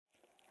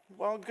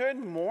Well, good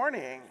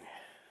morning.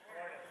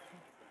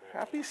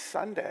 Happy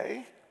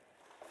Sunday.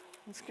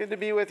 It's good to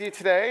be with you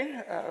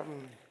today.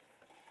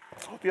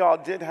 Hope you all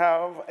did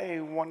have a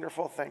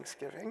wonderful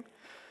Thanksgiving.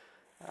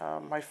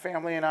 My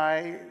family and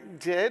I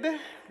did.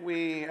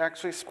 We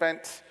actually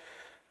spent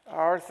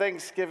our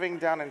Thanksgiving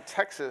down in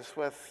Texas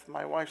with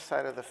my wife's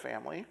side of the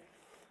family.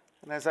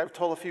 And as I've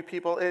told a few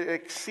people, it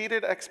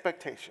exceeded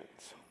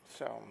expectations.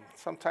 So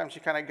sometimes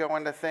you kind of go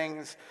into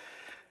things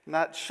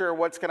not sure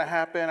what's going to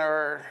happen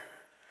or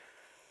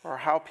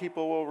how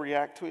people will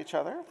react to each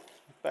other.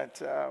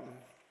 But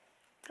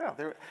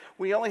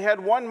we only had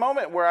one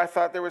moment where I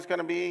thought there was going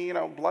to be,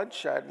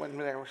 bloodshed when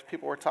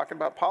people were talking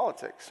about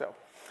politics. So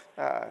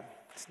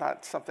it's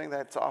not something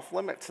that's off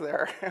limits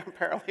there,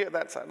 apparently, at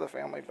that side of the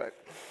family.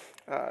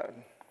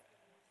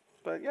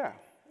 But yeah,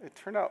 it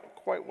turned out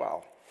quite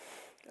well.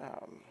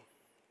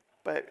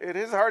 But it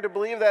is hard to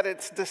believe that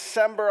it's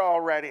December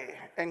already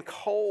and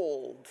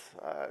cold.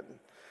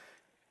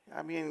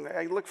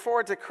 I look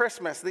forward to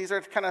Christmas. These are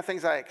the kind of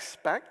things I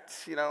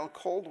expect,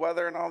 cold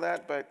weather and all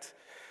that. But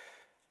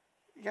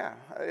yeah,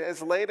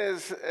 as late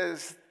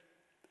as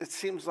it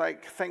seems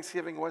like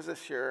Thanksgiving was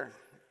this year,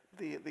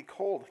 the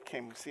cold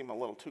seemed a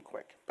little too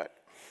quick. But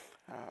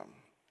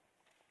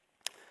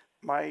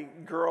my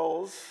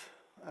girls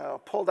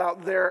pulled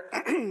out their,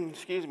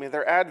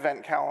 their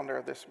Advent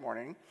calendar this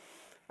morning,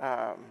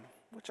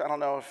 which I don't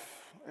know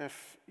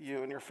if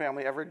you and your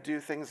family ever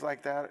do things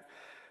like that.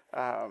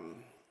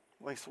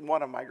 At least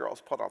one of my girls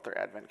pulled out their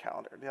Advent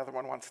calendar. The other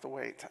one wants to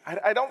wait.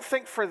 I don't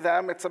think for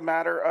them it's a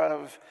matter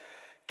of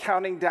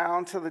counting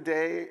down to the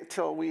day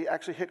till we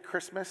actually hit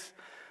Christmas.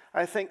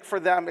 I think for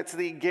them it's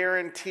the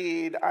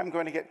guaranteed I'm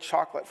going to get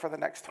chocolate for the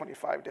next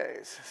 25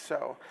 days.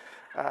 So,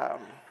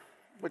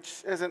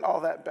 which isn't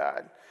all that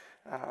bad,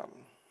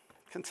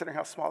 considering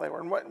how small they were.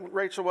 And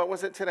Rachel, what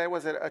was it today?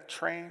 Was it a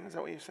train? Is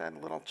that what you said? A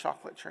little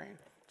chocolate train?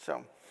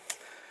 So,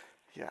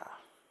 yeah.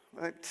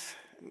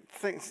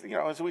 Things,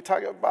 as we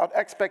talk about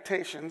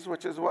expectations,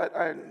 which is what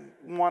I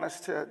want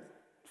us to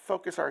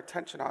focus our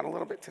attention on a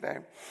little bit today.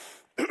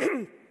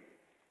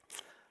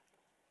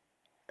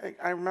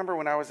 I remember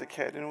when I was a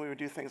kid and we would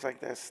do things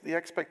like this, the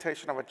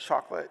expectation of a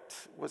chocolate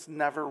was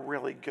never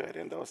really good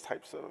in those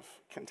types of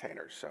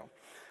containers. So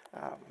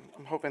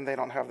I'm hoping they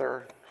don't have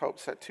their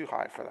hopes set too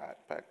high for that.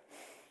 But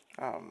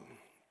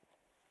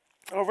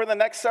over the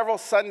next several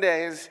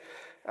Sundays,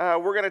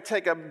 we're going to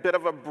take a bit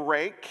of a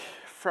break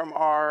from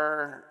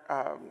our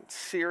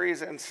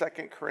series in 2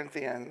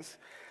 Corinthians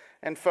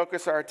and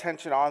focus our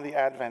attention on the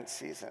Advent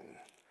season.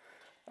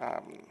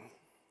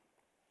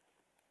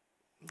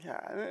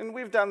 And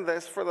we've done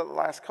this for the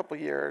last couple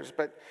years,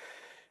 but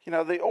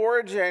the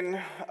origin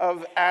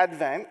of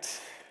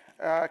Advent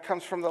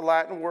comes from the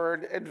Latin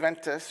word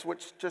adventus,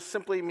 which just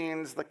simply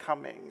means the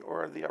coming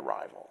or the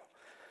arrival.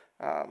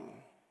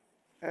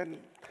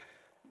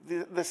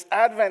 This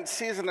Advent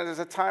season is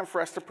a time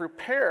for us to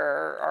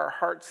prepare our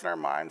hearts and our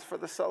minds for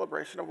the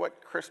celebration of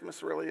what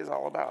Christmas really is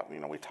all about.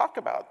 We talk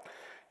about,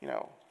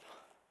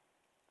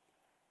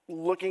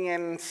 looking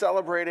and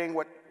celebrating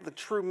what the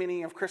true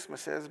meaning of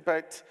Christmas is,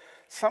 but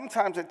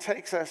sometimes it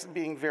takes us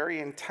being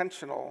very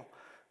intentional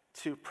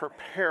to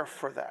prepare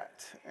for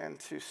that and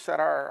to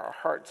set our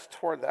hearts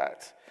toward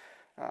that.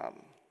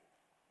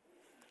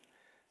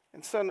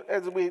 And so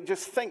as we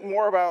just think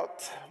more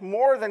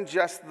than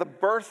just the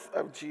birth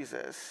of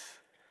Jesus,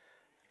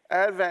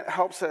 Advent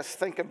helps us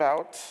think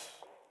about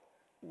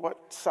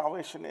what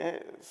salvation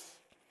is.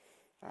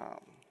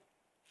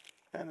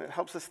 And it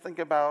helps us think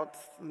about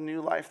the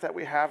new life that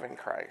we have in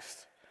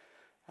Christ.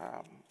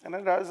 And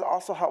it does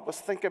also help us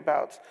think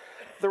about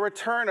the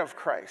return of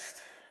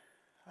Christ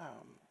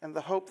and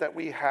the hope that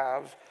we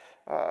have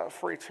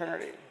for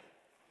eternity.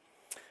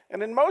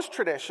 And in most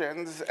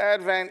traditions,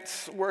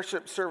 Advent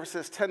worship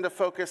services tend to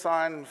focus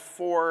on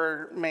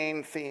four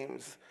main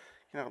themes.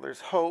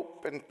 There's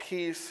hope and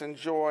peace and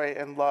joy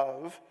and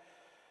love,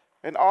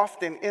 and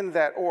often in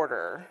that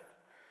order.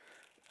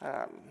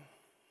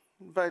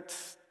 But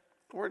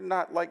we're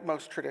not like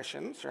most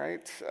traditions,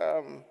 right?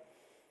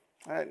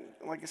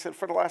 Like I said,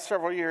 for the last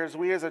several years,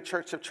 we as a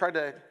church have tried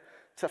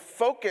to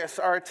focus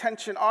our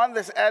attention on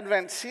this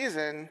Advent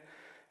season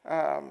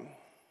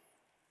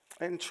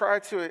and try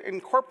to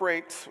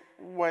incorporate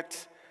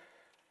what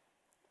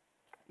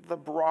the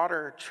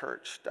broader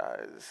church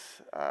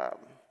does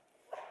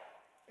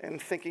in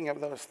thinking of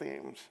those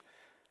themes.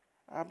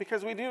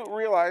 Because we do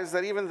realize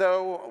that even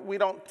though we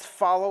don't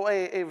follow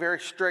a very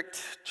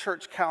strict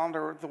church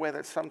calendar the way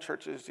that some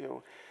churches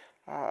do,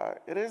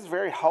 it is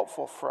very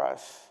helpful for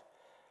us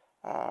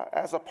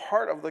as a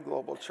part of the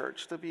global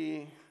church to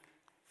be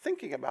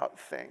thinking about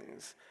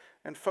things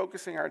and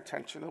focusing our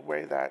attention the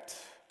way that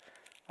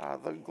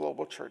the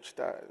global church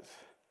does.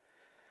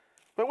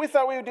 But we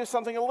thought we would do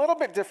something a little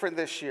bit different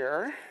this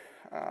year.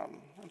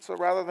 And so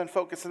rather than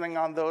focusing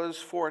on those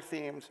four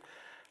themes,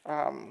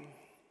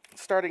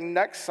 starting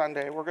next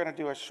Sunday, we're going to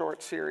do a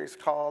short series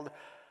called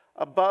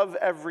Above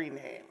Every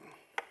Name.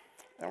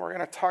 And we're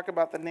going to talk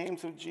about the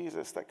names of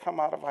Jesus that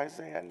come out of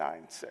Isaiah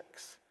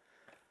 9:6.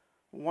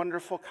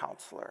 Wonderful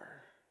Counselor,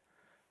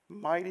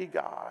 mighty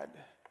God,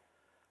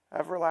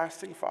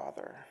 everlasting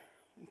Father,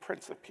 and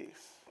Prince of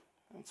Peace.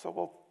 And so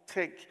we'll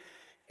take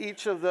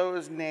each of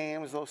those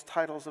names, those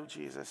titles of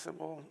Jesus, and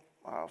we'll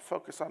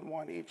focus on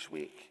one each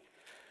week.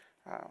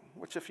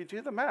 Which, if you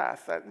do the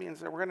math, that means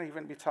that we're going to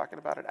even be talking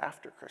about it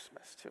after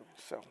Christmas, too.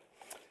 So,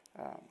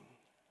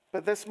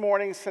 but this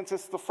morning, since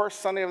it's the first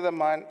Sunday of the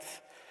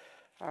month,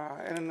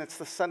 and it's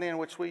the Sunday in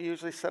which we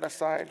usually set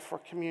aside for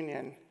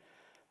communion,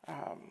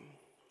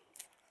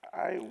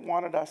 I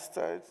wanted us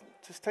to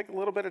just take a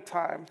little bit of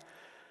time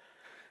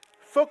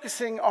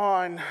focusing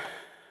on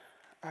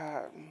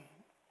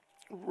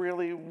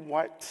really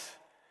what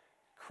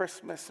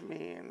Christmas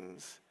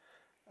means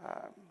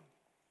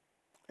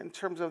in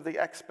terms of the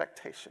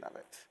expectation of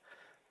it,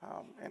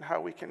 and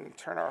how we can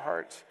turn our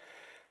hearts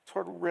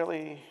toward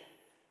really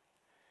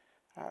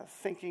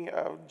thinking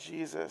of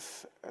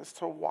Jesus as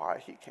to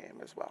why he came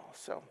as well.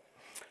 So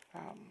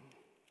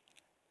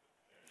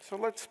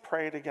let's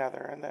pray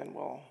together, and then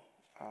we'll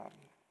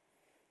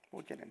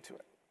get into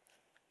it.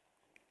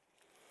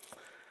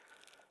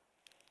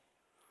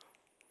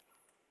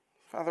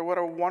 Father, what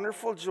a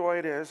wonderful joy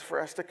it is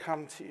for us to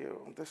come to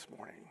you this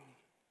morning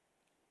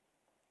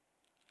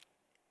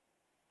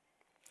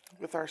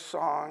with our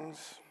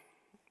songs,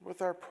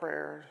 with our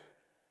prayer,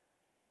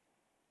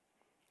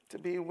 to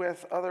be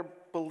with other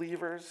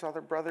believers,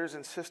 other brothers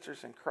and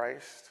sisters in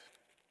Christ,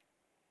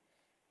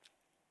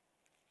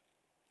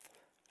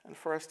 and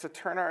for us to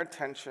turn our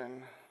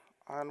attention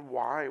on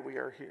why we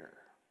are here,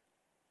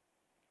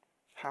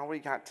 how we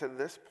got to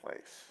this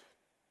place.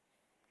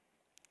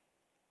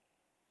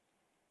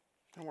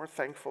 And we're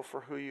thankful for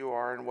who you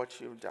are and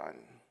what you've done.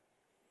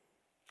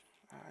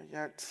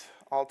 Yet,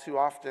 all too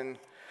often,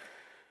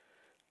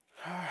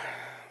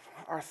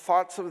 our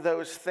thoughts of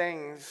those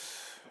things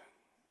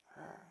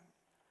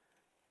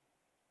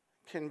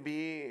can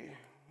be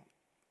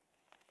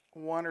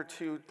one or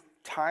two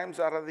times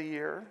out of the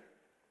year.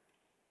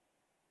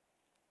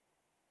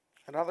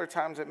 And other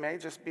times it may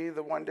just be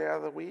the one day out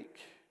of the week.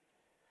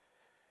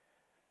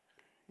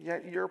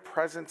 Yet your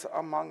presence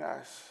among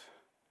us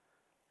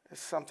is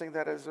something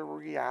that is a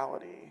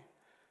reality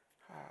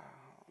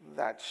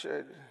that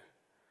should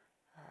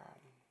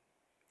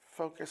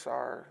focus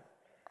our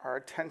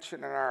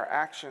attention and our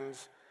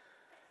actions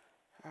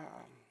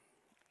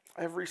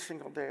every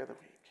single day of the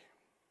week,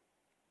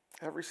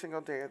 every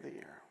single day of the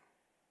year.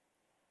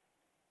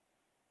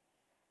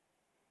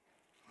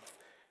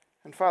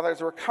 And Father,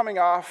 as we're coming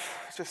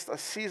off just a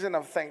season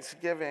of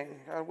Thanksgiving,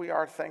 we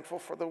are thankful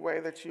for the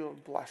way that you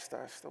have blessed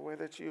us, the way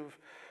that you've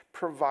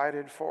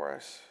provided for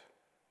us.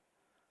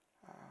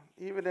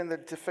 Even in the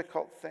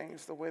difficult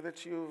things, the way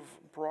that you've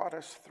brought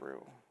us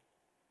through.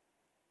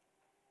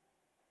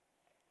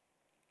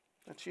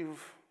 That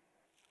you've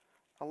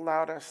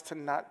allowed us to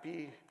not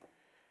be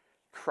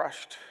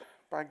crushed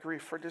by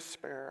grief or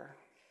despair.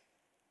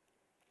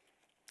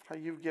 How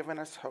you've given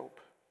us hope.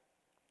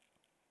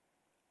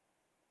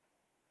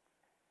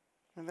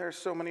 And there are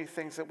so many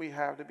things that we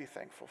have to be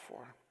thankful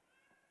for.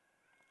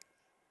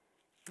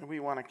 And we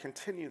want to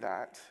continue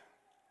that.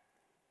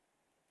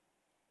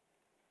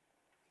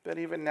 But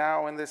even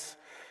now in this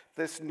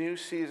new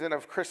season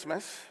of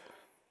Christmas,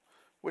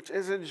 which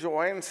is a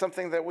joy and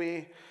something that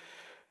we,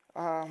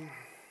 in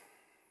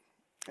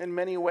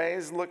many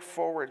ways, look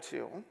forward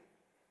to,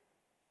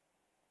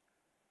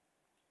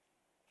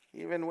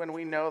 even when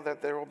we know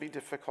that there will be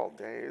difficult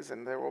days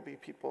and there will be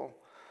people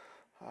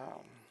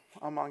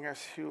among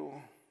us who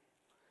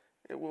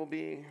it will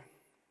be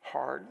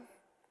hard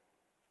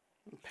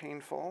and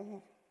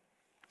painful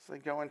as they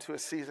go into a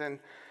season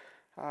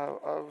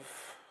of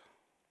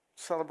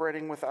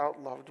celebrating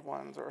without loved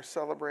ones or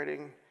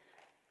celebrating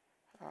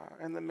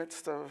in the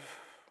midst of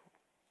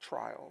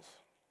trials.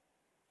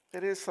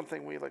 It is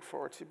something we look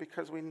forward to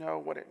because we know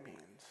what it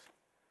means.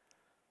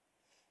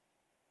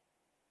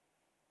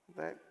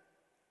 That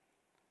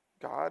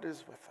God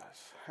is with us,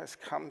 has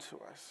come to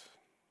us.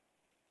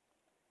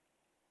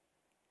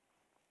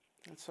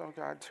 And so,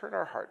 God, turn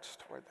our hearts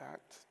toward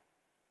that.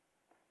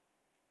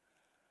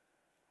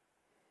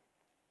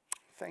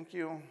 Thank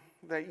you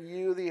that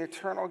you, the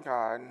eternal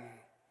God,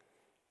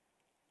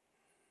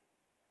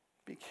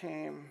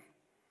 became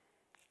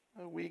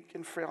a weak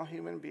and frail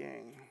human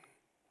being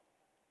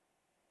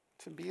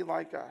to be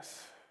like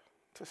us,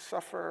 to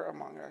suffer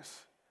among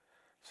us,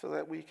 so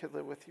that we could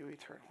live with you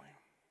eternally.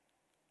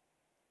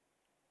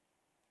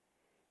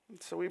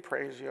 And so we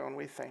praise you and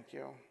we thank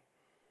you.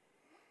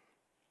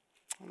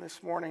 And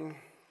this morning,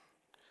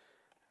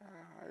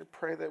 I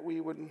pray that we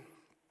would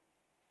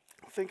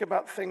think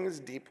about things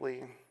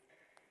deeply,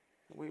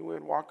 we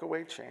would walk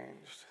away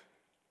changed,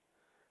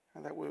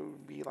 and that we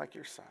would be like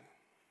your Son.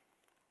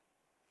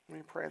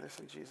 We pray this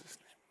in Jesus'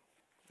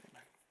 name.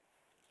 Amen.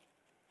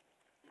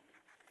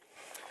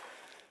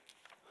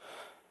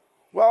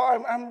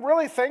 Well, I'm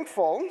really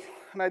thankful,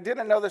 and I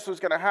didn't know this was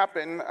going to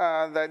happen,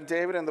 that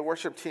David and the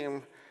worship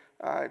team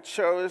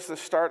chose to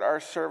start our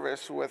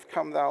service with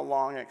 "Come Thou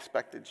Long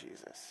Expected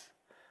Jesus."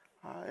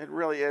 It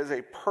really is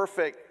a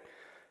perfect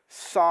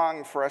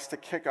song for us to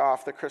kick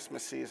off the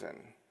Christmas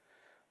season.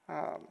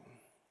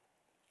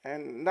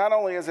 And not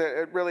only is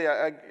it really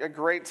a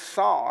great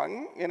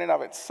song in and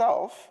of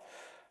itself,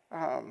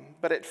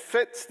 but it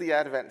fits the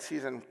Advent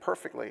season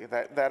perfectly.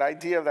 That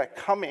idea of that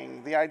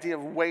coming, the idea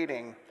of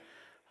waiting,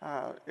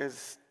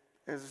 is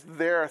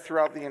there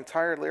throughout the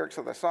entire lyrics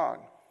of the song.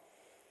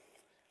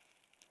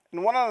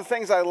 And one of the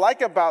things I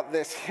like about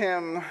this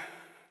hymn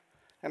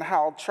and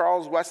how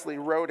Charles Wesley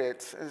wrote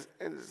it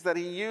is that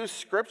he used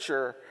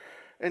Scripture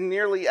in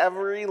nearly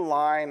every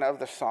line of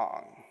the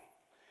song.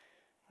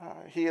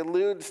 He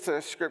alludes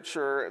to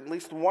Scripture at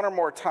least one or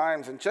more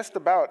times in just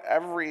about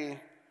every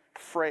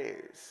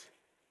phrase.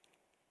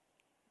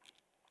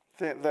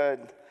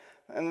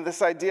 And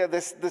this idea,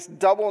 this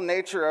double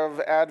nature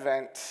of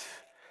Advent,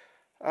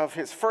 of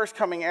his first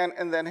coming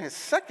and then his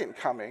second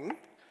coming,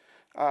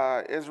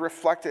 is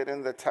reflected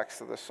in the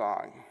text of the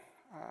song.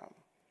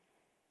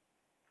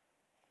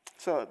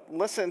 So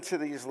listen to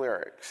these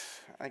lyrics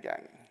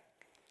again.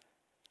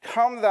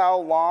 Come thou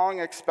long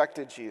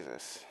expected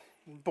Jesus,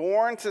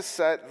 born to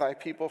set thy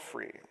people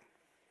free.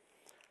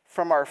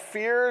 From our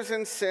fears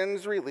and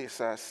sins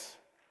release us.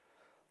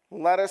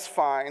 Let us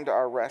find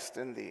our rest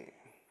in thee.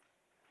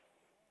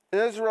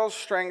 Israel's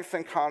strength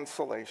and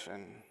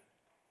consolation,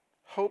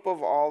 hope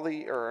of all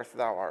the earth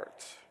thou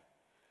art.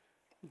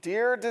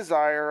 Dear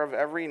desire of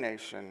every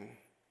nation,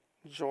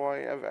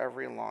 joy of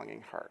every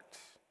longing heart.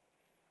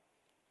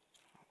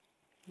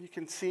 You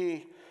can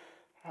see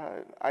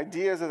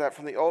ideas of that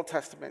from the Old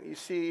Testament. You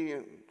see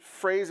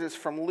phrases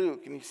from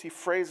Luke, and you see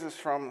phrases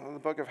from the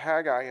book of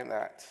Haggai in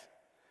that.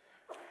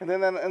 And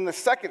then in the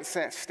second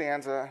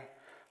stanza,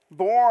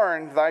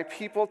 born thy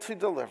people to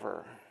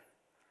deliver,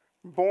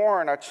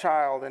 born a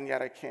child and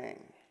yet a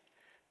king,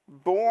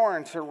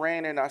 born to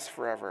reign in us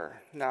forever,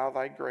 now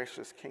thy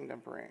gracious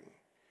kingdom bring.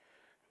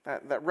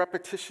 That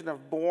repetition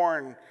of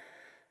born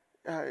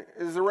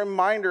is a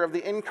reminder of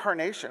the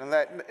incarnation, and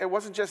that it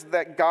wasn't just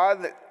that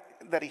God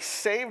that he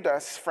saved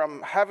us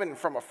from heaven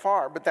from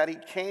afar, but that he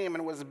came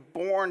and was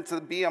born to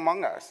be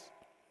among us.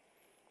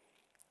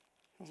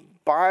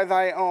 By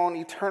thy own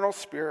eternal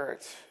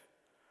Spirit,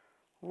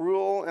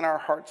 rule in our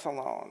hearts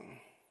alone.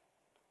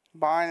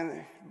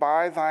 By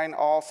thine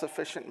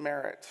all-sufficient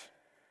merit,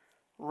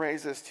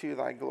 raise us to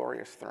thy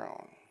glorious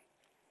throne.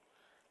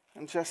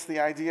 And just the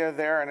idea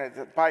there,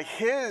 and by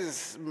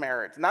his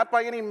merit, not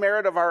by any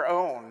merit of our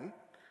own,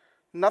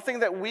 nothing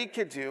that we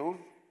could do,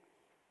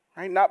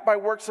 right? Not by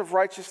works of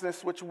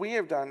righteousness which we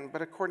have done,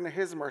 but according to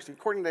his mercy,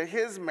 according to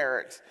his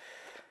merit,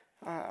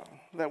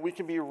 that we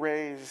can be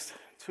raised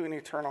to an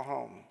eternal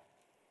home.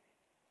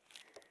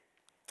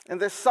 And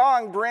this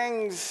song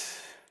brings,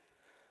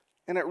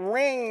 and it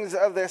rings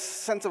of this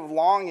sense of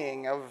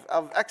longing,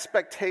 of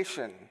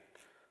expectation,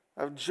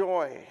 of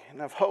joy,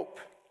 and of hope.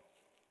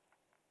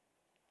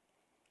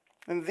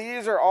 And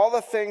these are all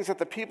the things that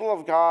the people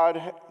of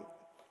God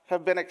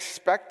have been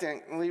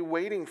expectantly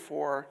waiting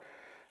for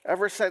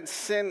ever since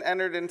sin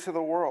entered into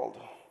the world.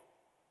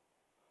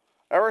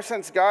 Ever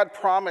since God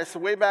promised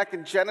way back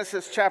in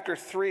Genesis chapter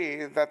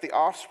 3 that the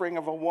offspring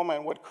of a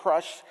woman would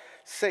crush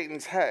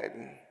Satan's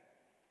head.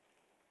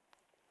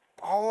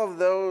 All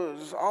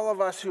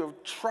of us who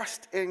have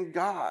trust in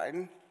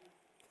God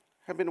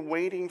have been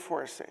waiting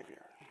for a Savior.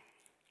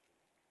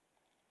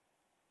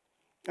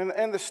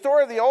 And the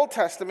story of the Old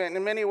Testament,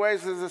 in many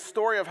ways, is a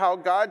story of how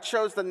God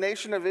chose the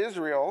nation of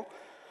Israel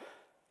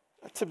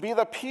to be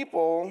the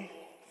people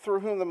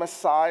through whom the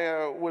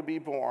Messiah would be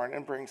born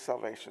and bring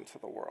salvation to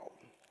the world.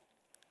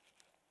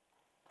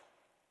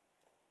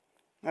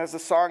 As the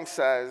song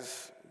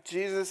says,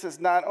 Jesus is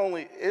not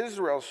only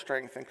Israel's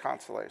strength and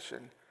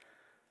consolation,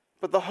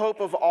 but the hope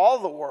of all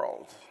the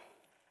world.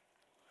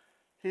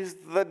 He's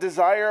the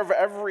desire of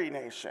every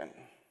nation.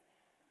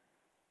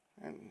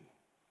 And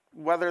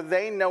whether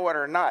they know it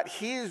or not,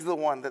 he's the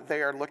one that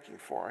they are looking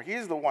for.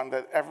 He's the one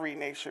that every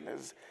nation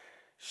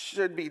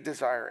should be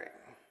desiring.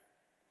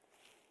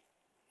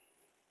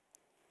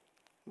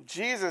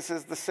 Jesus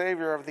is the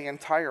Savior of the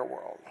entire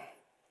world.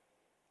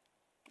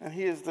 And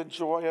he is the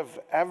joy of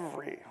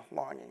every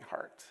longing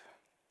heart.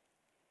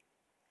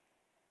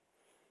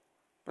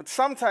 But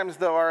sometimes,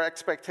 though, our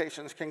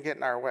expectations can get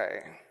in our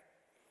way.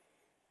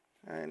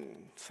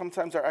 And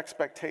sometimes our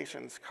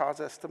expectations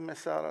cause us to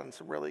miss out on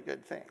some really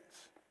good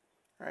things,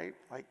 right?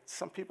 Like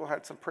some people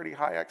had some pretty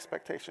high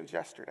expectations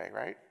yesterday,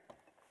 right?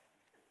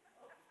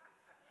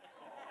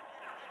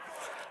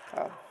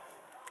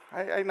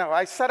 I know,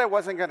 I said I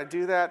wasn't going to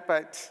do that,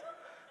 but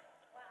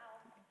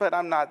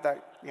I'm not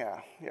that, yeah.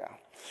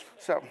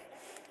 So,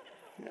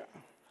 yeah.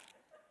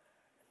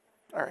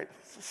 All right,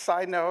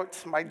 side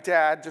note, my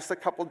dad just a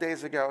couple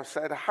days ago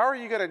said, how are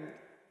you going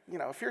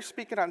to, if you're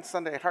speaking on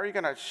Sunday, how are you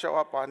going to show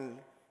up on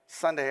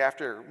Sunday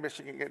after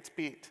Michigan gets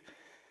beat?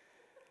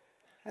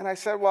 And I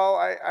said, well,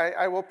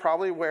 I will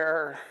probably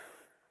wear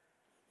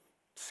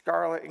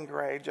scarlet and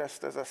gray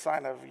just as a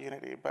sign of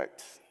unity,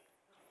 but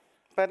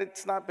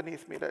it's not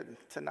beneath me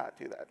to not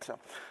do that.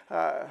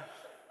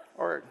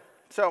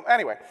 So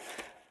anyway,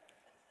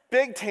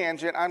 big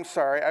tangent. I'm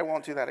sorry. I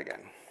won't do that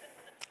again.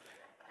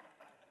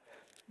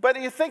 But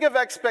you think of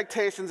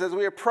expectations as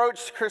we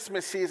approach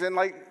Christmas season,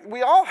 like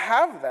we all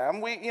have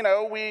them. We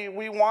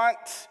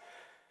want,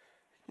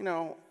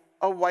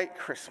 a white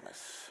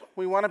Christmas.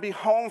 We want to be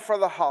home for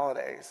the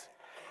holidays.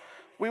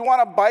 We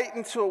want to bite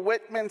into a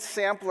Whitman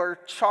sampler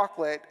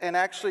chocolate and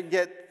actually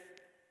get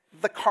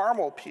the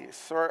caramel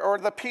piece, or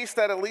the piece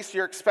that at least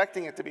you're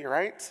expecting it to be,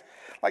 right?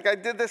 Like I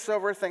did this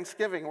over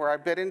Thanksgiving where I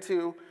bit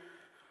into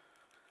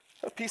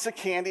a piece of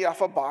candy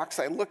off a box.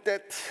 I looked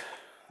at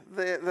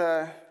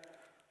the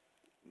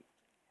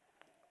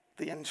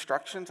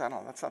instructions. I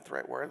don't know, that's not the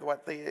right word.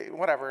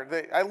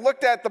 I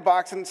looked at the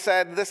box and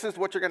said, this is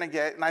what you're going to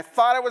get. And I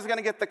thought I was going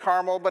to get the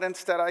caramel, but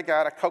instead I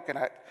got a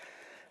coconut.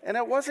 And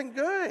it wasn't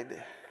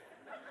good.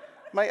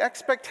 My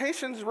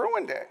expectations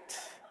ruined it.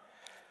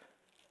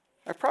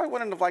 I probably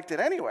wouldn't have liked it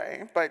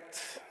anyway, but,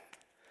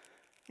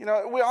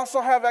 we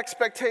also have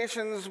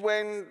expectations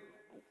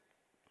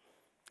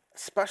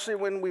especially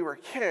when we were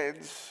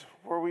kids,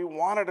 where we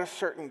wanted a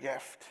certain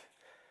gift.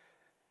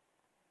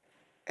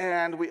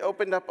 And we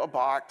opened up a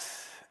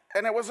box,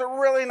 and it was a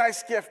really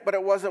nice gift, but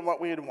it wasn't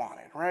what we had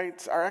wanted,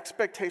 right? Our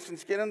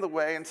expectations get in the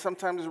way and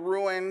sometimes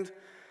ruined,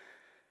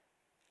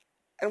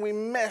 and we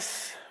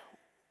miss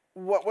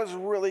what was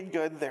really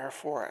good there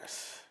for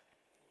us.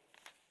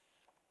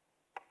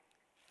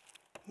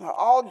 Now,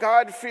 all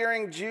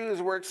God-fearing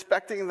Jews were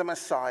expecting the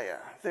Messiah.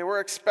 They were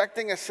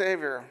expecting a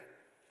Savior.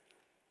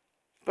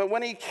 But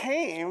when he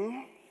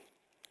came,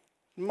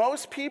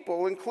 most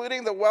people,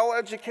 including the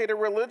well-educated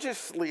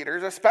religious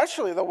leaders,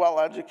 especially the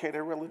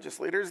well-educated religious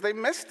leaders, they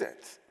missed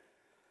it.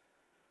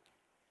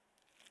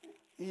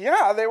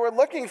 Yeah, they were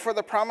looking for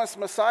the promised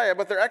Messiah,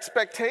 but their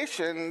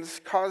expectations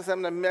caused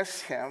them to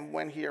miss him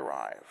when he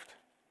arrived.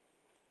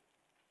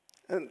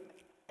 And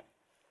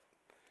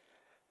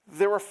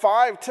there were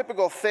 5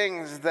 typical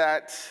things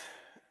that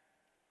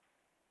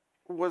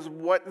was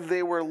what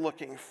they were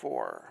looking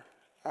for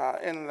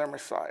in their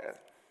Messiah.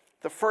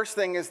 The first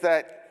thing is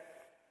that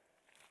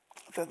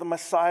the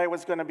Messiah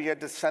was going to be a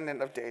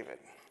descendant of David.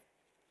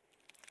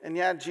 And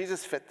yeah,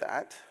 Jesus fit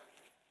that.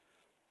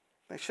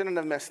 They shouldn't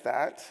have missed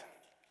that.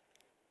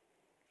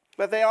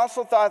 But they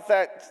also thought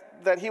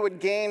that he would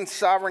gain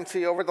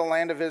sovereignty over the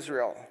land of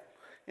Israel.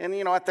 And,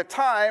 at the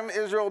time,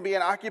 Israel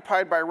being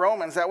occupied by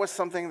Romans, that was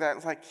something that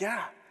was like,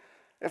 yeah,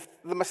 if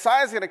the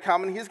Messiah is going to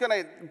come and he's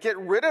going to get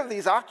rid of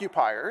these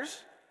occupiers,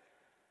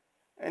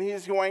 and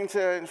he's going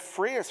to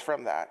free us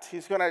from that.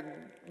 He's going to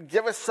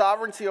give us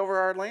sovereignty over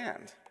our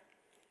land.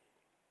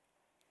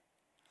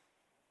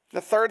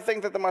 The third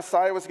thing that the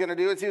Messiah was going to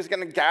do is he was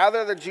going to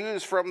gather the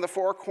Jews from the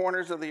 4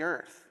 corners of the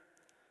earth.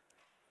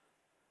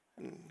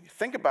 And you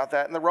think about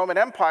that in the Roman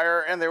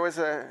Empire, and there was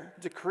a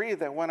decree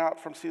that went out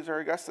from Caesar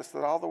Augustus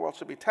that all the world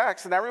should be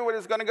taxed, and everyone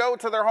is going to go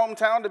to their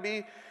hometown to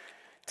be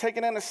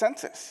taken in a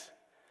census.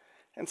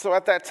 And so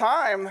at that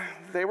time,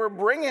 they were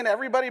bringing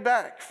everybody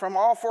back from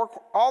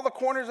all the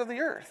corners of the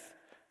earth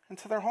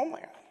into their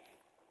homeland.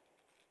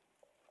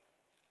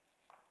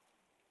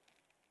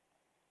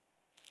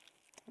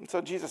 And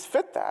so Jesus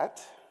fit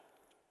that,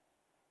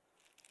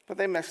 but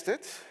they missed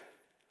it.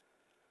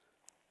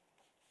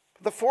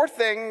 The fourth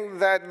thing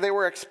that they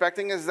were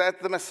expecting is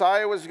that the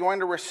Messiah was going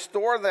to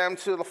restore them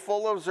to the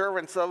full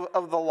observance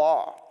of the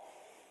law.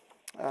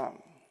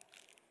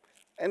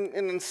 And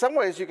in some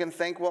ways you can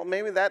think, well,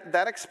 maybe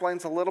that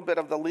explains a little bit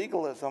of the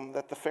legalism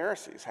that the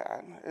Pharisees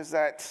had, is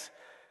that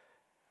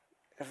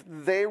if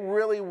they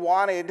really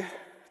wanted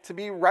to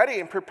be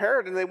ready and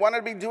prepared, and they wanted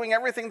to be doing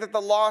everything that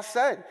the law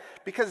said,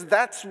 because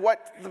that's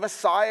what the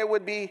Messiah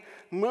would be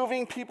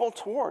moving people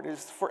toward,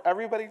 is for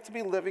everybody to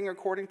be living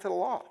according to the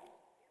law.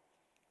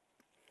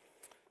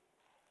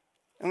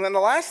 And then the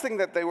last thing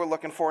that they were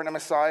looking for in a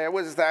Messiah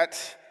was that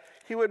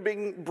he would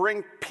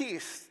bring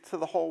peace to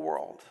the whole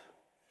world.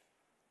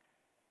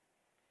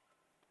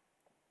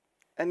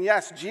 And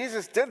yes,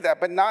 Jesus did that,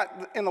 but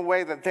not in the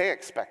way that they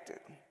expected.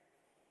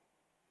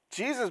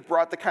 Jesus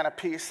brought the kind of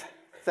peace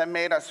that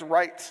made us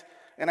right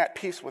and at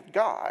peace with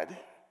God.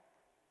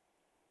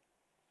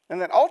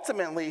 And that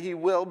ultimately he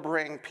will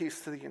bring peace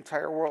to the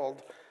entire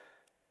world.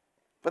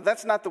 But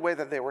that's not the way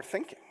that they were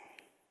thinking.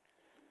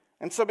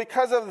 And so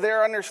because of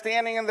their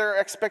understanding and their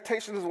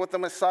expectations of what the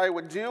Messiah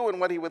would do and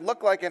what he would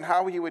look like and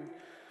how he would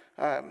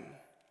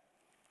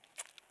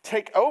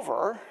take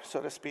over, so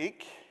to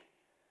speak,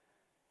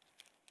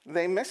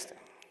 they missed him.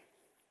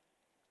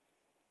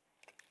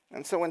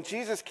 And so when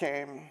Jesus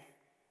came,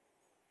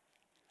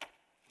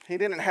 he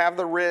didn't have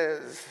the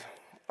riz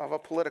of a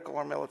political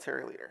or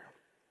military leader.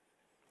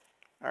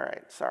 All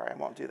right, sorry, I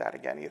won't do that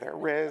again either.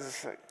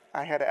 Riz,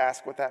 I had to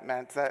ask what that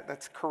meant.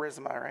 That's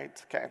charisma,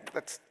 right? Okay,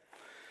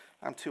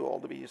 I'm too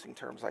old to be using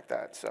terms like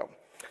that, so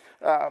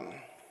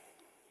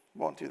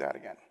won't do that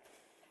again.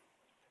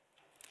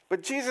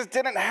 But Jesus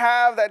didn't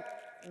have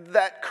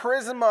that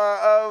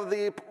charisma of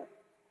the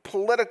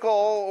political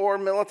or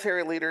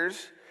military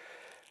leaders.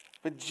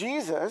 But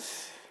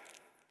Jesus,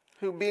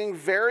 who being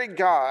very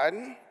God,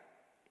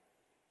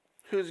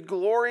 whose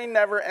glory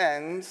never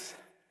ends,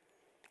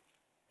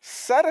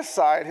 set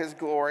aside his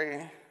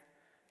glory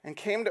and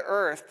came to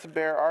earth to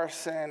bear our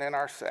sin and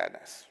our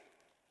sadness.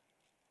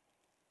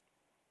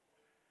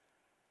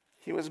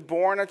 He was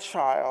born a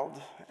child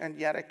and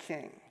yet a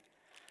king.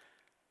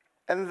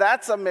 And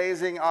that's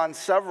amazing on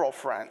several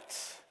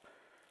fronts.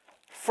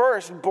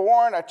 First,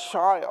 born a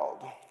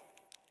child.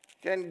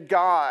 Again,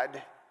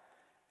 God,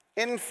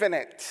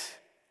 infinite,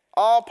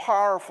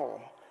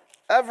 all-powerful,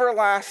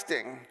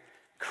 everlasting,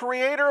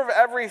 creator of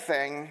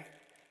everything,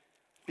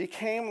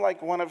 became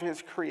like one of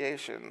his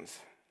creations.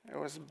 It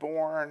was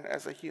born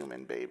as a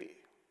human baby.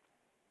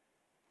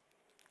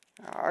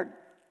 Our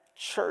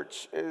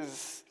church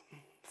is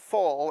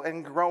full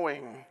and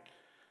growing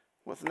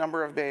with a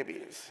number of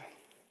babies.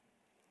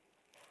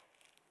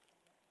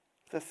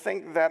 To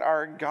think that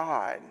our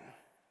God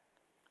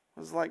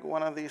was like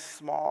one of these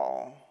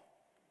small,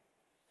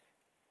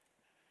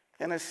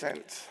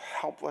 innocent,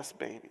 helpless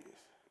babies.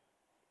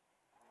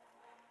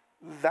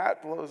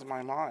 That blows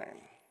my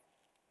mind.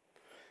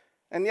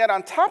 And yet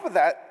on top of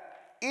that,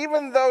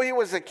 even though he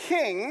was a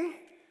king,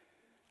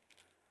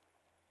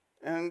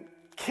 and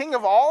king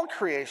of all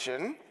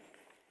creation,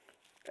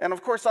 and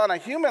of course on a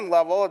human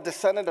level, a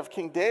descendant of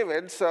King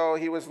David, so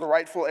he was the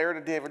rightful heir to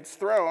David's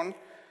throne,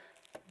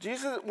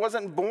 Jesus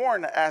wasn't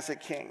born as a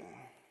king.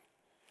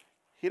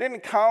 He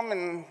didn't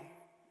come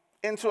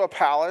into a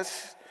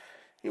palace.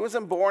 He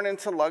wasn't born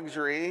into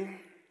luxury.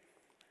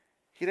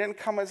 He didn't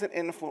come as an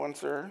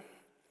influencer.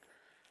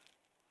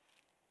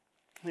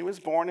 He was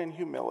born in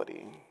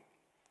humility.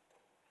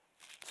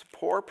 To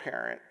poor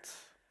parents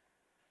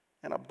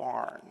in a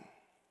barn.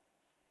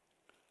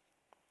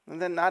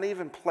 And then not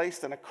even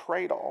placed in a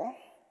cradle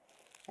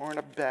or in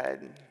a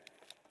bed,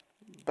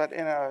 but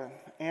in an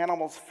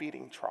animal's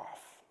feeding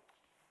trough.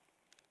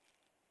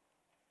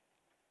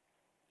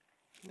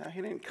 Now,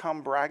 he didn't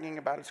come bragging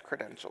about his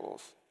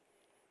credentials.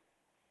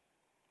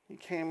 He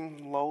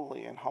came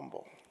lowly and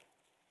humble.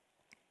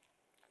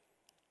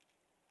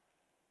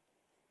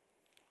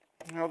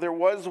 You know, there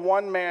was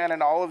one man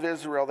in all of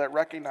Israel that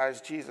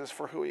recognized Jesus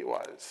for who he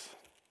was.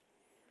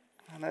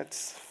 And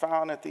it's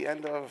found at the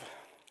end of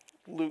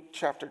Luke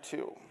chapter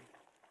 2.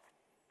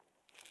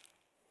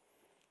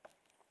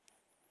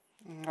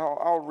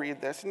 I'll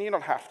read this, and you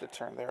don't have to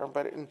turn there,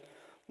 but in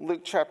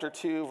Luke chapter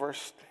 2,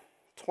 verse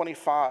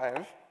 25,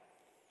 it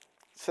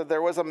said,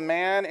 "There was a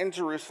man in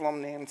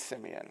Jerusalem named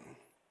Simeon,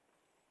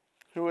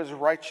 who was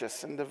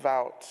righteous and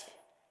devout.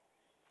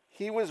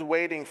 He was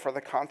waiting for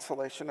the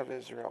consolation of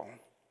Israel,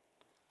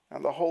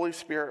 and the Holy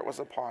Spirit was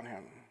upon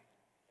him.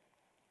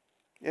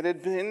 It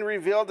had been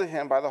revealed to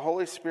him by the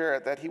Holy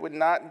Spirit that he would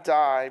not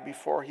die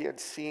before he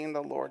had seen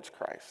the Lord's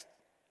Christ.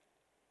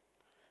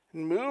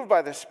 And moved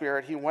by the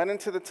Spirit, he went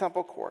into the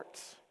temple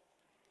courts.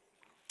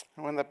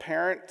 And when the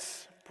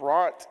parents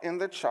brought in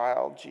the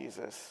child,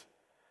 Jesus,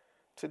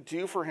 to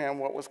do for him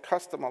what was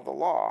custom of the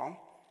law,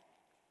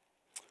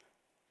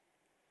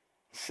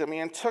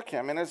 Simeon took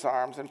him in his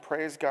arms and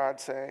praised God,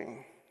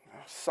 saying,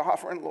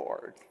 'Sovereign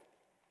Lord,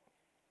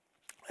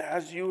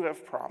 as you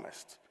have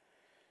promised,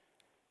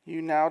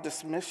 you now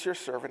dismiss your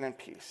servant in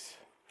peace,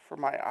 for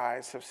my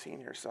eyes have seen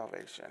your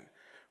salvation,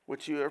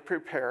 which you have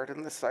prepared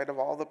in the sight of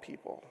all the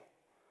people,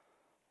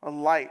 a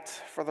light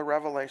for the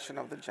revelation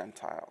of the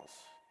Gentiles,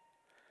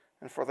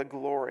 and for the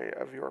glory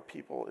of your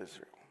people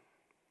Israel.'"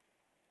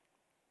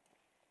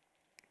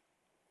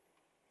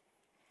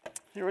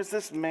 Here was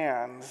this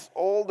man, this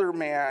older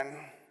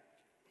man,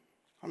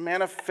 a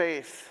man of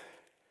faith,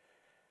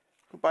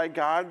 who by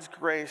God's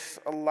grace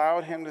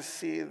allowed him to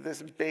see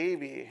this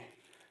baby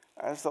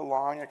as the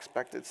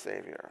long-expected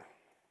Savior.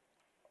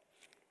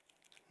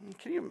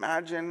 Can you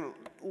imagine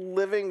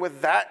living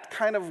with that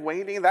kind of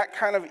waiting, that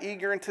kind of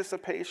eager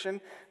anticipation,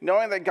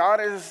 knowing that God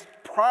has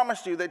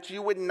promised you that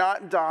you would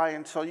not die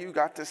until you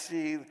got to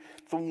see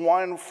the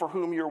one for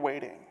whom you're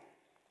waiting?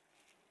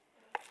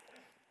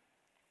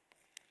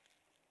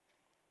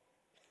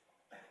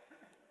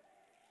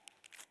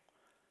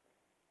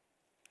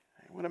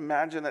 I would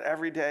imagine that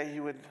every day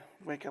you would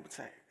wake up and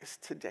say, "Is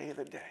today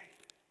the day?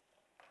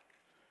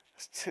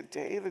 Is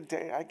today the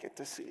day I get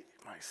to see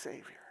my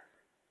Savior?"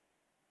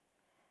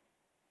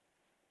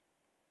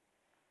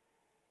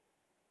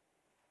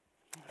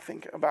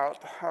 Think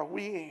about how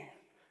we,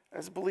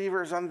 as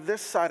believers on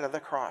this side of the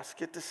cross,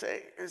 get to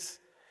say, "Is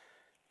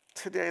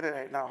today the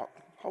day?" Now,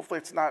 hopefully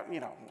it's not,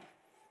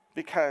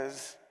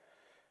 because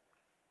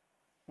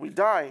we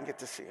die and get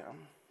to see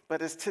him,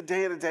 but is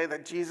today the day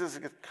that Jesus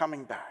is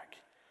coming back?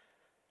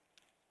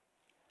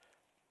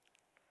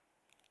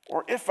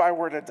 Or if I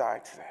were to die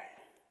today,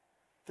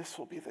 this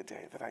will be the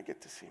day that I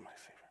get to see my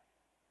Savior.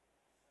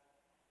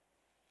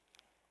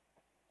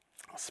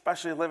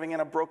 Especially living in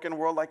a broken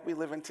world like we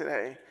live in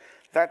today,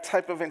 that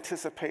type of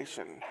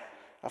anticipation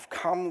of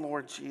 "Come,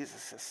 Lord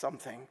Jesus," is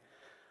something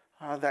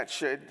that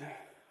should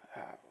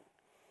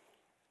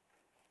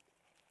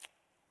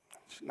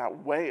not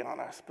weigh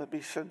on us,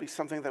 but should be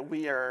something that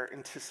we are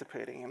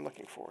anticipating and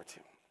looking forward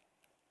to.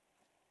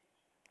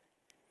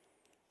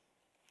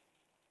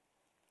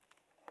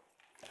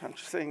 I'm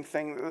just saying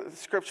the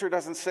scripture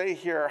doesn't say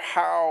here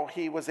how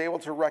he was able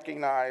to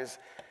recognize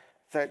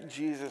that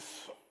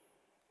Jesus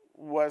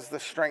was the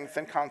strength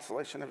and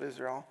consolation of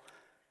Israel,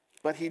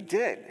 but he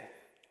did.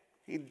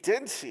 He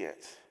did see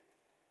it.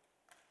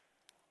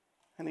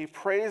 And he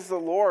praised the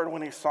Lord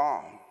when he saw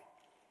him.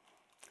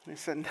 And he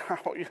said,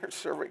 now your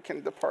servant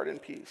can depart in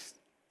peace.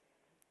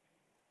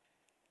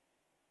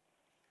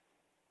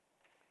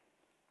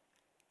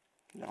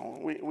 You know,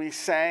 we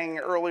sang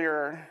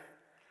earlier,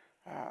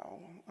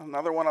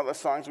 another one of the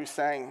songs we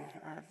sang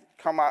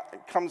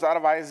comes out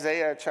of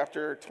Isaiah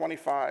chapter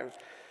 25.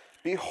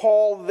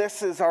 Behold,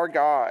 this is our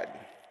God.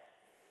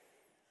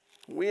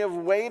 We have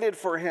waited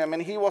for him,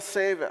 and he will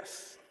save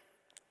us.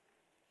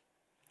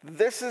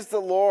 This is the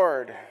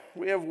Lord.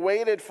 We have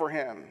waited for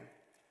him.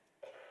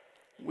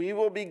 We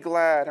will be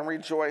glad and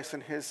rejoice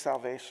in his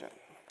salvation.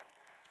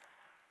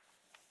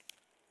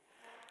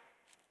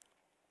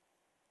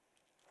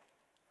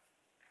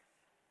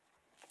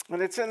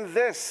 And it's in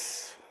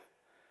this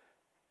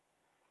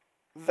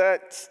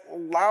that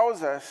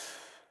allows us,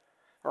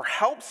 or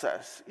helps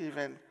us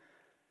even,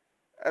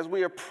 as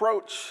we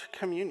approach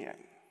communion.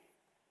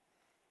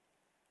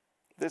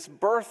 This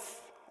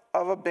birth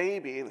of a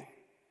baby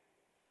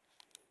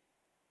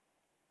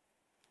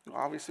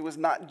obviously was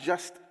not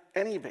just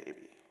any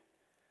baby,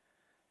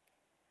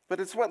 but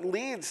it's what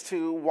leads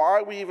to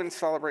why we even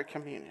celebrate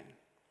communion.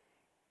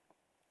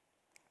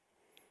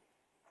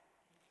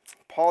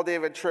 Paul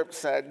David Tripp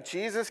said,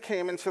 Jesus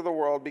came into the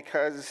world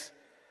because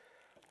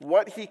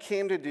what he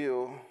came to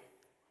do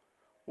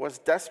was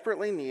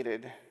desperately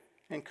needed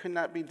and could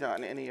not be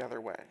done any other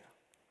way.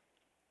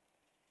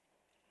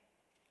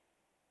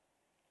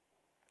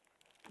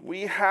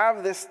 We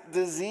have this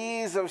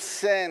disease of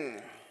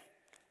sin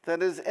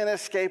that is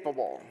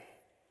inescapable.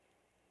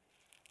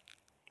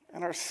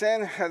 And our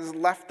sin has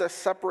left us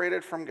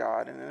separated from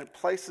God, and it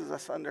places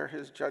us under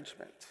his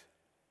judgment.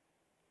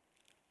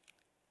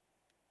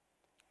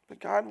 But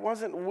God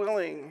wasn't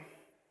willing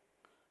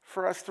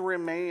for us to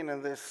remain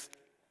in this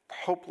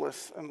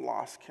hopeless and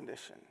lost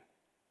condition.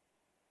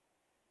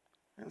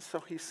 And so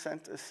he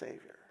sent a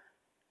Savior.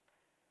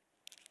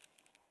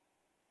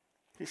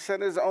 He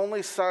sent his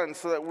only Son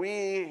so that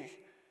we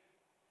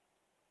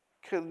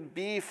could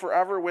be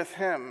forever with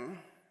him,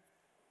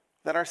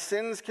 that our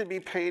sins could be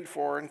paid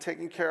for and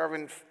taken care of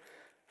and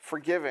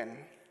forgiven.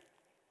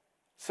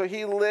 So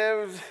he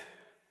lived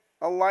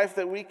a life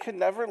that we could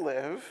never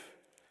live,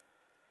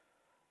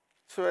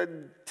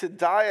 to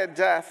die a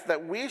death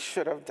that we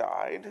should have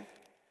died,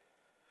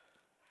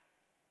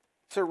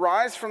 to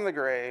rise from the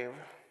grave,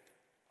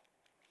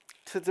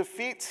 to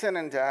defeat sin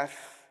and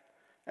death,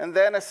 and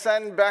then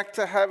ascend back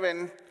to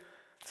heaven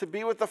to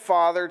be with the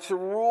Father, to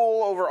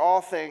rule over all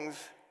things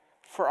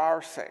for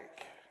our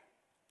sake.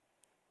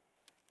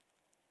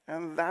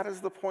 And that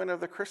is the point of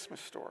the Christmas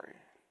story.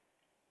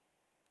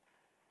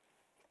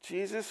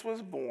 Jesus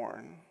was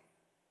born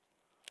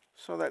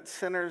so that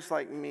sinners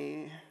like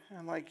me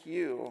and like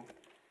you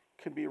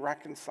could be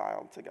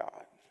reconciled to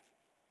God.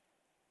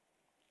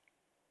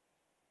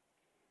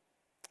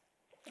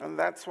 And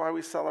that's why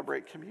we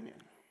celebrate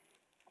communion.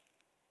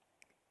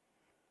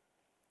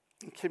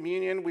 In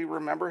communion, we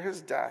remember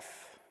his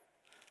death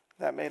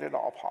that made it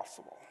all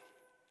possible.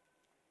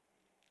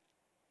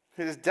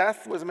 His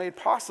death was made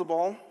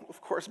possible, of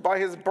course, by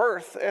his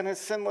birth and his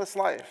sinless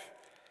life.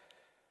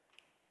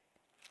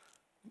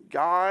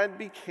 God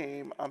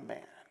became a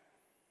man.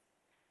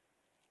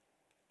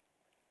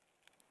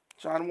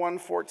 John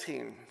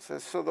 1:14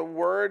 says, so the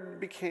Word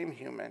became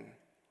human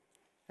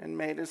and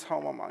made his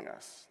home among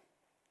us.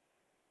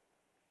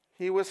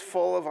 He was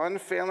full of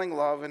unfailing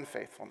love and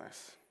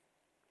faithfulness.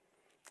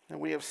 And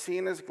we have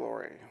seen his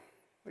glory,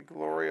 the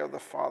glory of the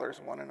Father's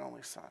one and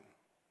only Son.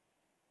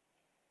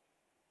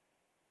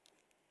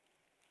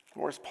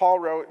 Or as Paul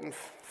wrote in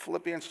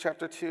Philippians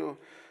chapter 2,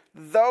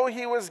 though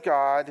he was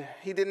God,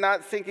 he did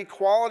not think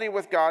equality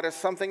with God as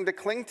something to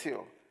cling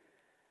to.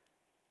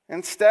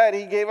 Instead,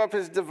 he gave up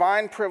his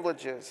divine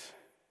privileges.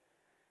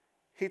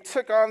 He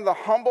took on the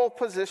humble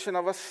position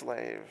of a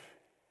slave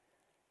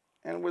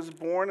and was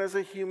born as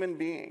a human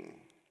being.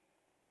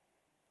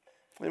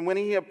 And when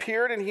he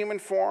appeared in human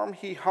form,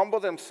 he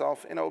humbled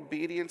himself in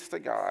obedience to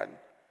God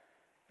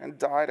and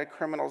died a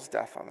criminal's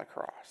death on the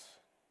cross.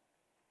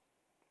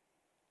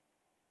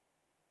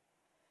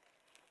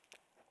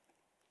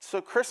 So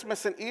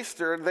Christmas and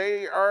Easter,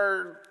 they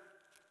are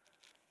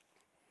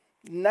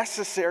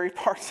necessary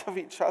parts of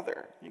each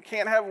other. You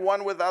can't have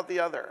one without the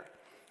other.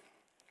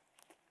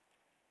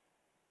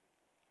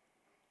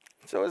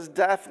 So his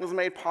death was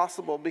made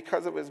possible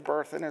because of his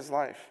birth and his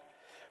life.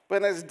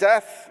 But his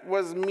death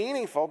was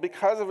meaningful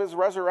because of his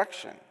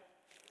resurrection.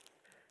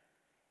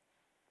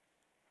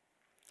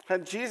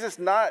 Had Jesus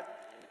not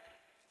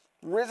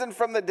risen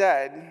from the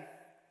dead,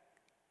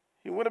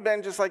 he would have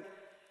been just like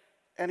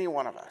any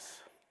one of us.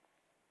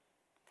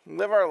 We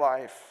live our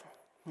life,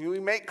 we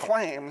make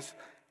claims,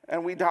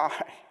 and we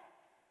die.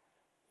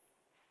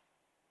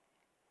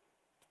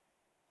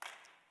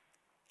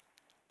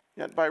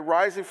 Yet by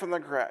rising from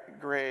the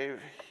grave,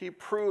 he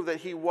proved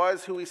that he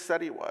was who he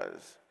said he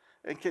was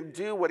and could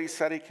do what he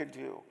said he could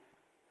do.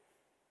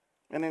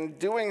 And in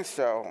doing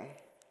so,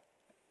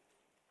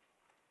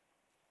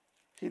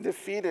 he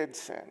defeated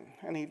sin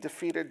and he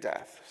defeated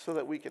death so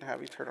that we could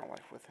have eternal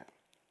life with him.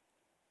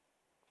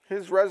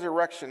 His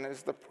resurrection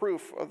is the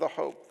proof of the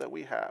hope that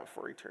we have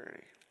for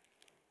eternity.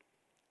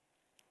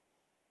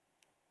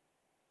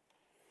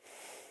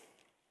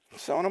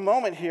 So in a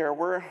moment here,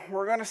 we're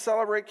going to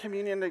celebrate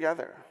communion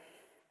together.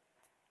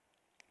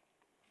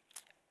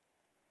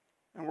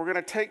 And we're going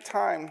to take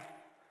time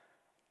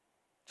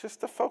just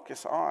to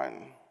focus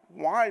on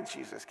why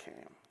Jesus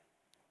came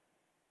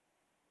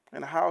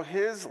and how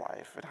his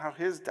life and how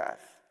his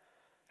death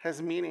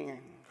has meaning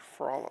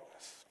for all of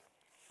us.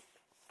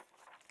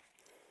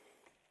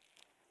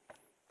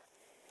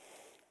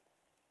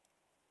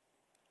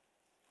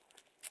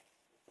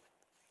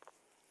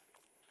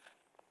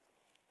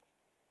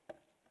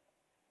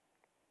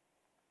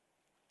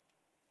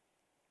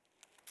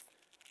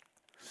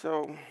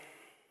 So,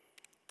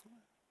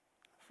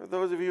 for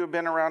those of you who have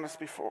been around us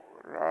before,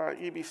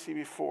 EBC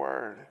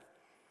before,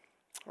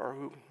 or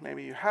who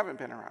maybe you haven't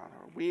been around,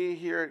 we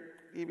here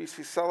at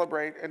EBC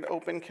celebrate an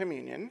open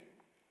communion,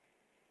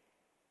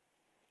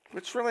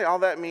 which really all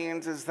that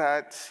means is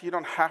that you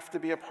don't have to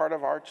be a part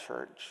of our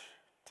church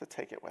to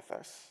take it with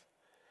us.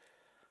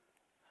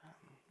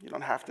 You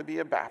don't have to be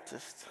a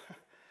Baptist.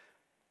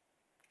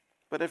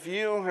 But if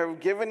you have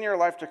given your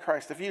life to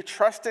Christ, if you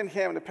trust in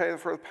him to pay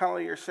for the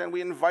penalty of your sin,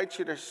 we invite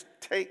you to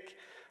take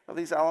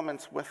these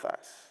elements with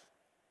us,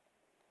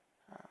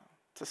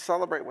 to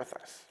celebrate with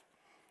us.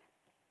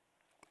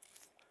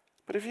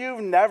 But if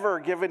you've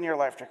never given your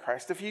life to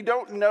Christ, if you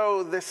don't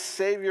know this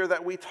Savior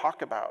that we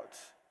talk about,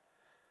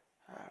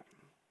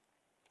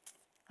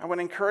 I want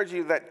to encourage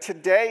you that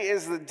today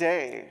is the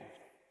day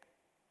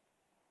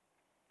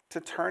to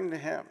turn to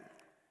him.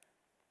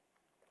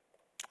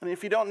 And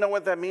if you don't know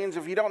what that means,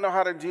 if you don't know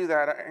how to do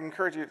that, I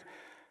encourage you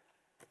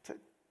to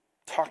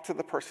talk to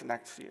the person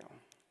next to you. I'm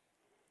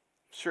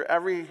sure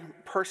every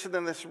person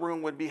in this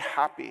room would be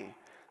happy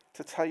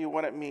to tell you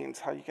what it means,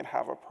 how you can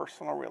have a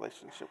personal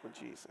relationship with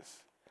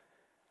Jesus.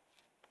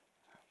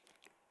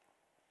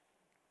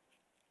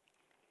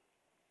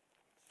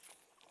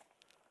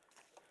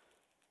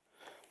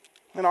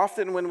 And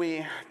often when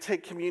we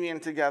take communion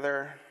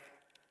together,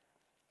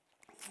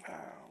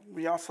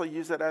 we also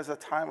use it as a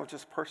time of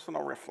just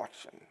personal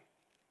reflection.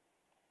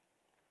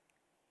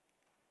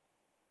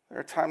 There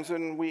are times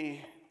when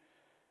we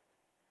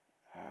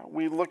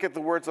look at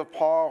the words of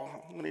Paul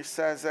when he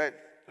says that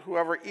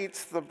whoever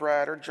eats the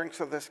bread or drinks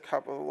of this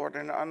cup of the Lord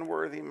in an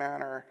unworthy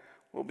manner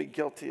will be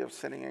guilty of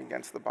sinning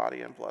against the body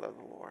and blood of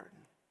the Lord.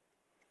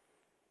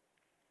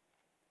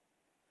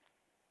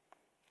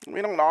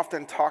 We don't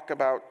often talk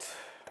about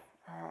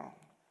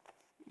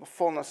the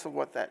fullness of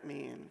what that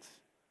means.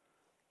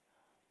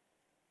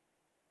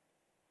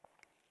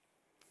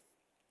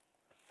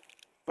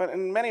 But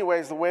in many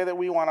ways, the way that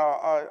we want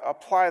to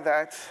apply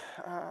that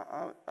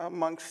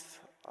amongst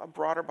a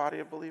broader body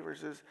of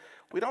believers is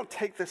we don't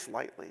take this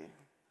lightly.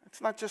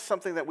 It's not just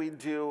something that we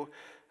do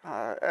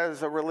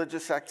as a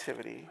religious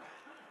activity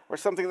or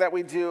something that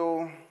we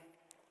do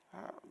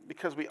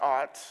because we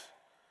ought.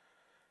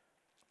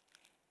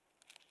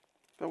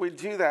 But we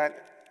do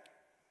that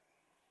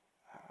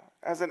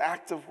as an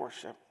act of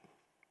worship.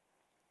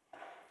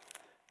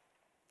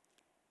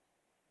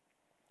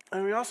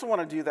 And we also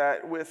want to do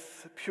that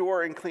with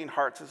pure and clean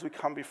hearts as we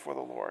come before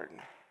the Lord.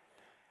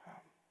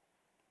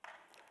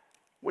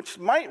 Which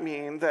might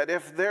mean that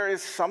if there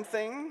is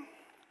something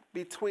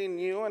between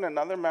you and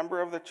another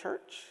member of the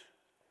church,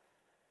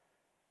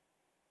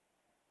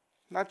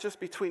 not just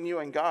between you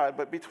and God,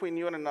 but between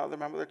you and another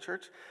member of the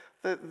church,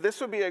 that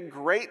this would be a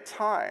great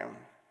time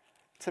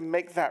to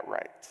make that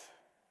right.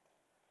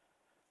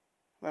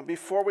 Now,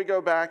 before we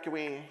go back and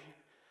we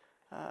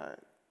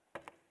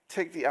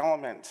take the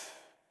element,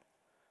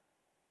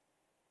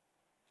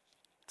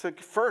 to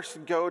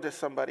first go to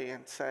somebody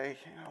and say,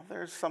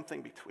 there's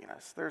something between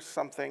us. There's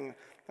something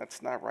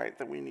that's not right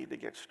that we need to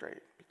get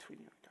straight between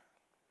you and God.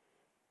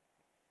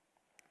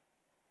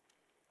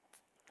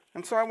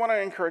 And so I want to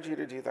encourage you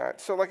to do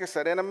that. So like I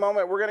said, in a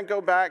moment, we're going to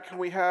go back.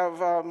 We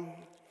have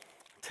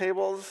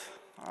tables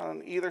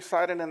on either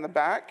side and in the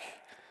back.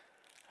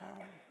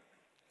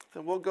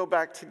 Then we'll go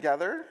back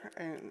together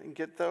and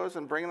get those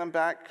and bring them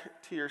back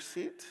to your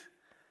seat.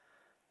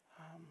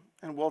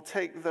 And we'll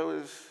take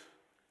those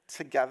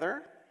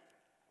together.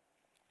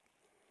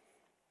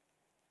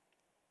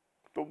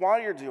 But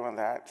while you're doing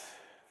that,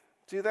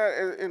 do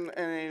that in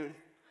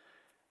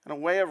a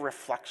way of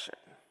reflection.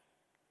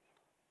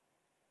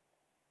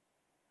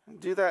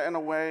 Do that in a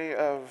way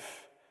of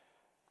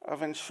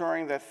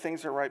ensuring that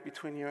things are right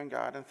between you and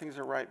God and things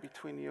are right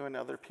between you and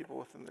other people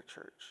within the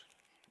church.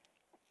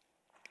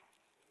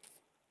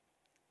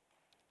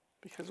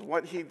 Because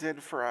what he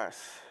did for us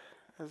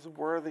is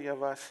worthy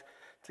of us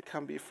to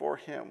come before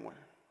him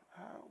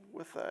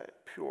with a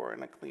pure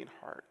and a clean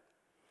heart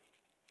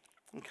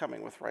and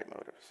coming with right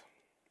motives.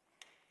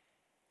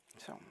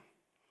 So